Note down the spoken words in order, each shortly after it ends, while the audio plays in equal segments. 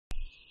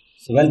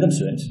So welcome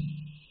students.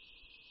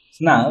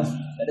 So now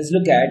let us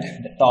look at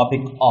the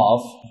topic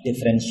of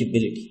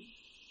differentiability.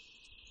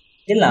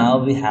 Till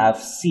now we have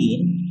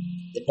seen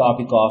the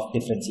topic of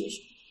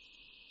differentiation.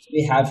 So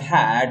we have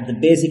had the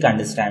basic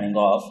understanding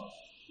of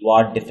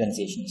what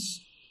differentiation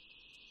is.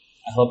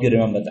 I hope you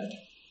remember that.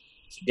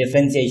 So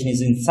differentiation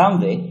is in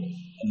some way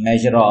a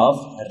measure of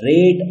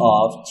rate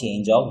of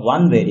change of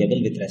one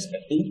variable with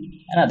respect to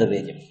another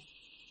variable.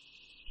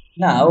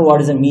 Now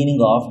what is the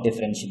meaning of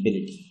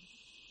differentiability?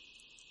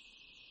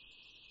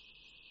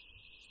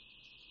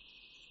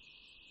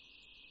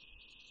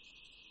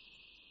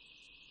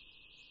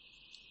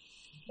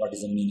 What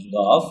is the meaning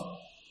of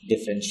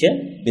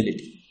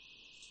differentiability?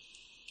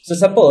 So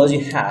suppose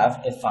you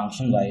have a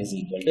function y is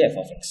equal to f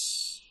of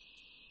x.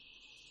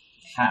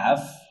 You have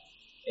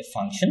a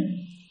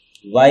function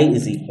y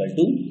is equal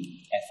to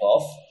f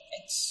of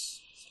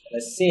x. So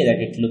let's say that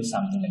it looks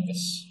something like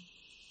this.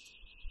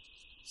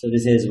 So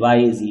this is y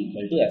is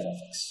equal to f of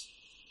x.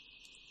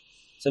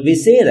 So we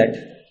say that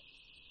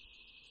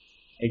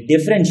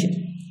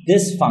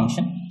this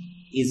function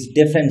is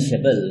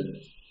differentiable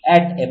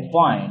at a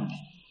point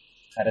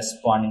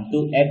corresponding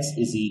to x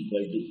is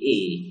equal to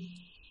a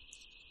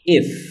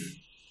if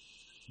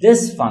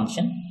this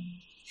function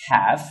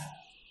have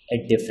a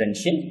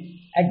differential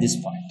at this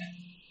point.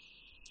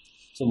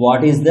 So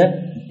what is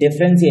the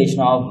differentiation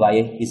of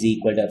y is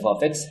equal to f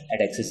of x at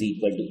x is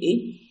equal to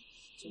a?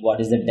 So what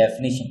is the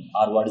definition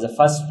or what is the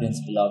first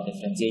principle of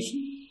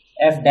differentiation?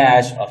 F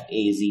dash of a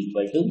is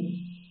equal to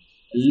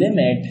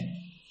limit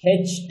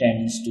h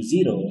tends to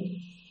 0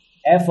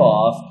 f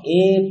of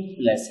a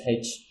plus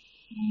h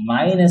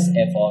minus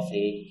f of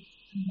a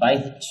by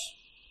h.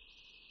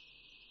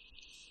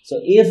 So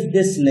if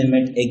this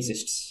limit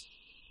exists,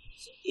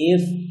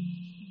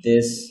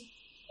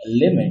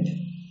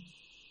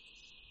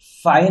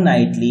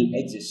 finitely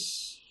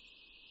exists,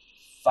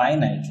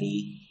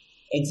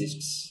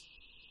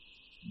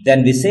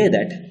 then we say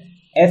that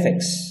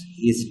fx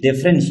is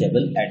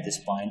differentiable at this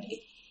point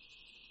a.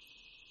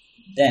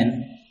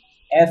 Then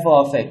f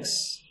of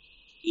x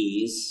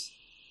is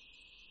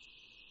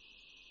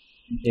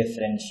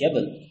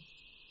differentiable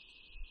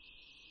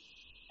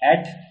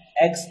at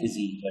x is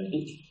equal to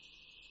a.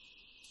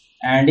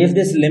 And if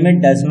this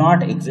limit does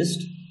not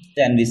exist,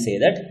 then we say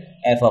that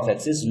f of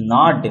x is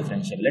not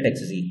differentiable at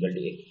x is equal to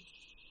a.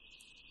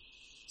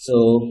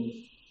 So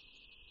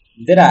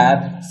there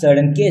are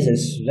certain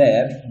cases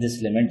where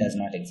this limit does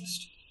not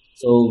exist.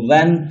 So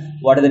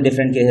what are the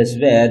different cases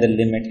where the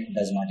limit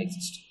does not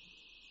exist?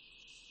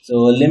 So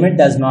limit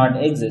does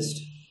not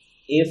exist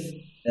if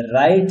the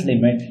right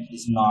limit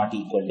is not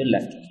equal to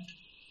left limit.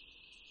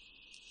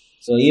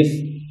 So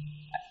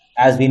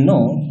as we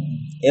know,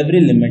 every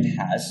limit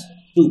has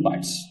two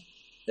parts,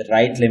 the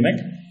right limit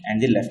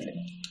and the left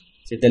limit.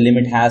 So if the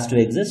limit has to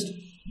exist,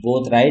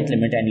 both right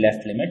limit and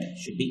left limit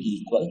should be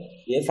equal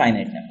to a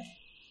finite number.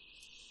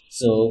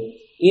 So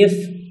if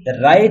the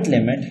right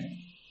limit,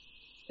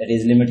 that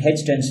is limit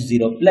h tends to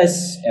 0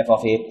 plus f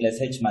of a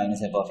plus h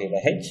minus f of a by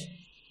h,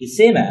 is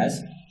same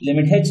as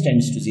limit h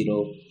tends to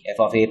 0 f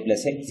of a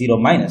plus h 0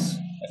 minus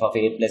f of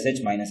a plus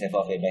h minus f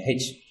of a by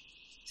h.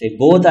 So if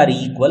both are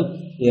equal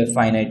to a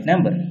finite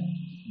number,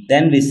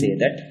 then we say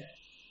that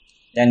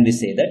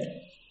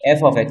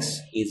f of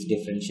x is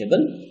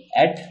differentiable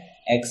at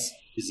x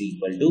is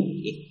equal to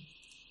a.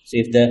 So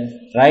if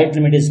the right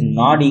limit is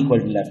not equal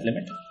to left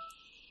limit,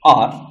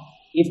 or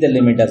if the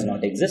limit does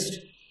not exist,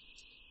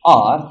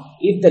 or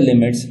if the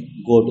limits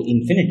go to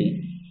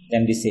infinity,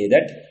 then we say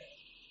that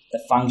the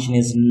function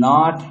is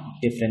not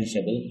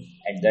differentiable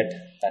at that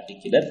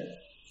particular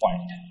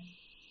point.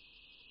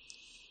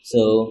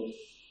 So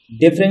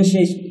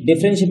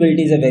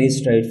differentiability is a very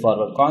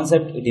straightforward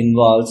concept. It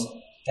involves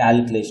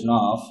calculation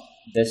of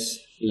this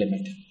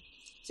limit.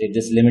 So if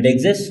this limit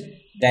exists,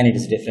 then it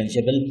is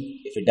differentiable.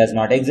 If it does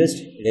not exist,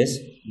 it is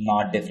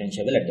not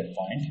differentiable at that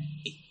point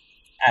a.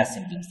 As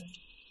simple as that.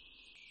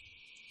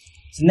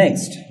 So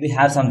next we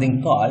have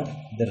something called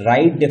the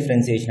right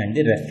differentiation and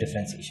the left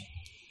differentiation.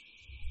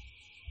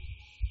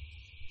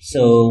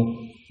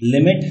 So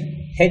limit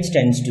h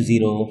tends to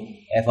 0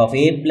 f of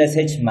a plus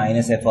h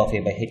minus f of a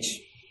by h.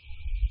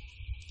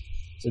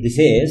 So this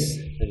is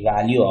the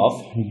value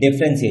of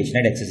differentiation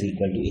at x is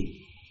equal to a.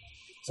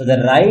 So the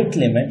right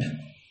limit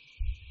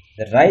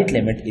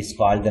is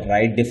called the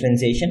right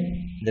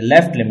differentiation. The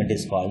left limit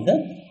is called the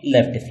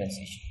left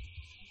differentiation.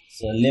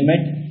 So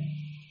limit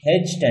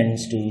h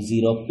tends to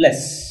 0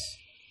 plus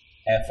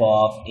f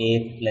of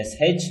a plus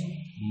h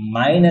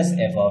minus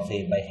f of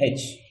a by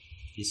h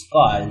is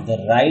called the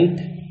right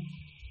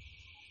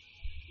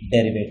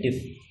derivative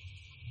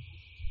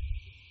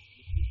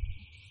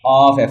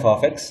of f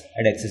of x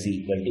at x is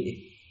equal to a.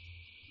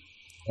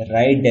 The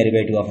right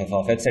derivative of f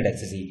of x at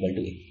x is equal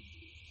to a.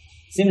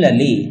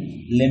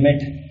 Similarly,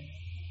 limit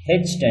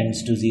h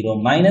tends to 0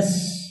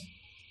 minus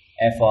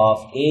f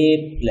of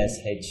a plus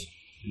h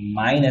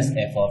minus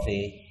f of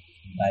a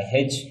by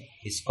h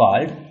is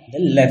called the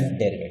left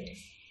derivative.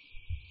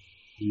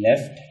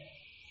 Left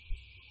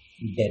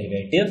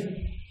derivative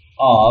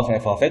of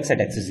f of x at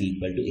x is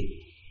equal to a.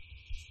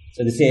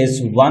 So this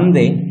is one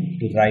way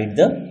to write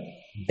the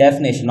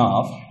definition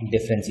of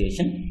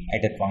differentiation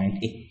at a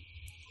point A.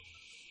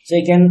 So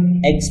you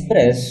can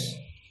express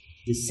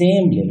the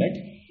same limit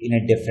in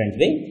a different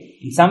way.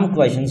 In some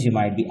questions you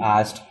might be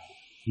asked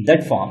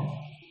that form.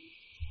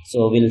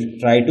 So we'll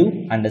try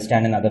to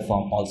understand another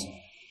form also.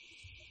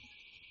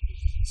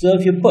 So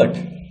if you put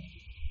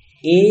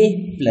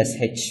A plus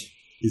H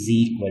is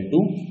equal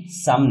to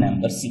some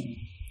number C.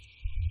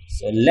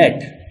 So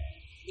let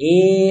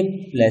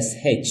A plus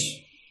H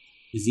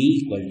is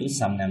equal to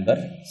some number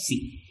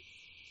C.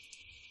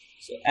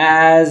 So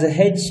as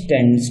H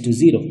tends to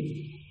 0,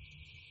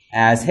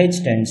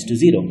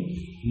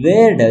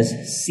 where does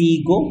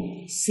C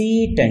go?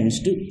 C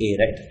tends to A,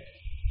 right?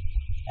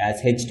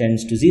 As H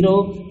tends to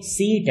 0,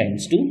 C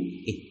tends to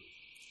A.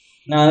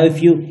 Now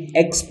if you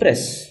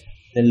express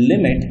the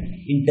limit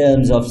in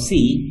terms of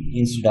C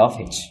instead of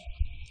H.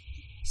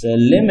 So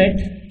limit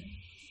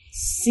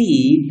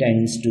C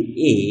tends to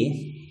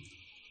A,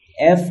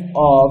 f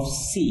of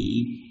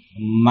C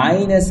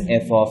minus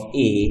f of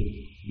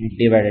A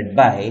divided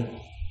by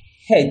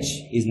H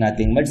is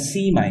nothing but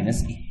C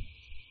minus A.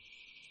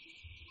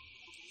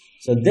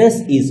 So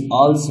this is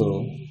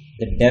also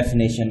the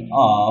definition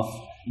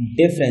of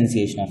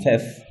differentiation of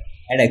f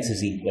at x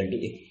is equal to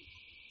A.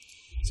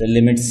 So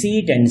limit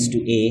C tends to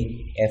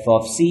A, f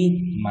of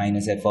C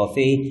minus f of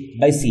A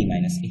by C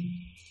minus A.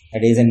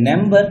 That is, a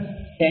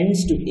number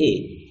tends to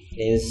A,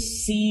 that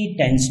is C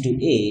tends to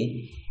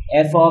A,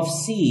 f of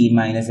C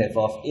minus f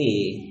of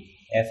A,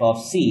 f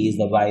of C is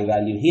the y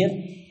value here,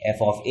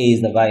 f of A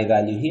is the y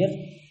value here.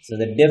 So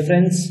the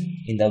difference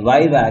in the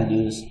y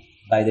values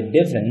by the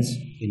difference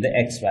in the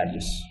x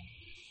values,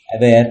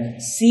 where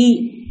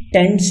C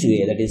tends to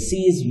A, that is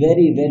C is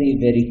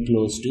very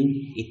close to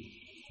A.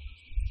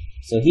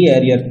 So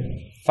here you are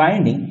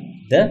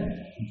finding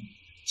the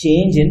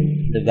change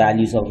in the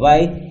values of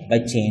y by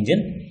change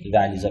in the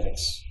values of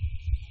x.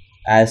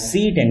 As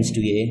C tends to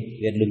A,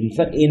 we are looking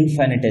for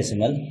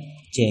infinitesimal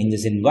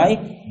changes in y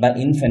by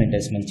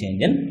infinitesimal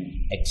change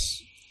in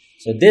x.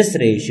 So this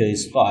ratio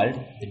is called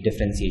the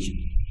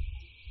differentiation.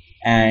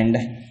 And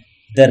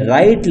the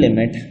right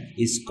limit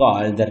is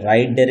called the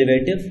right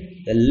derivative.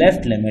 The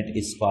left limit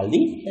is called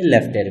the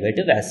left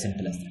derivative, as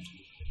simple as that.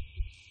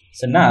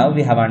 So now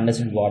we have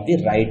understood what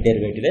the right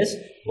derivative is,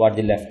 what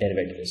the left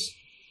derivative is.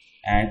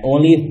 And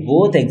only if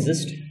both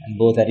exist and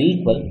both are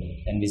equal,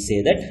 then we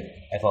say that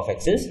f of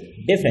x is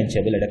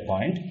differentiable at a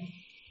point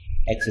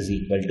x is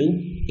equal to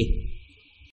A.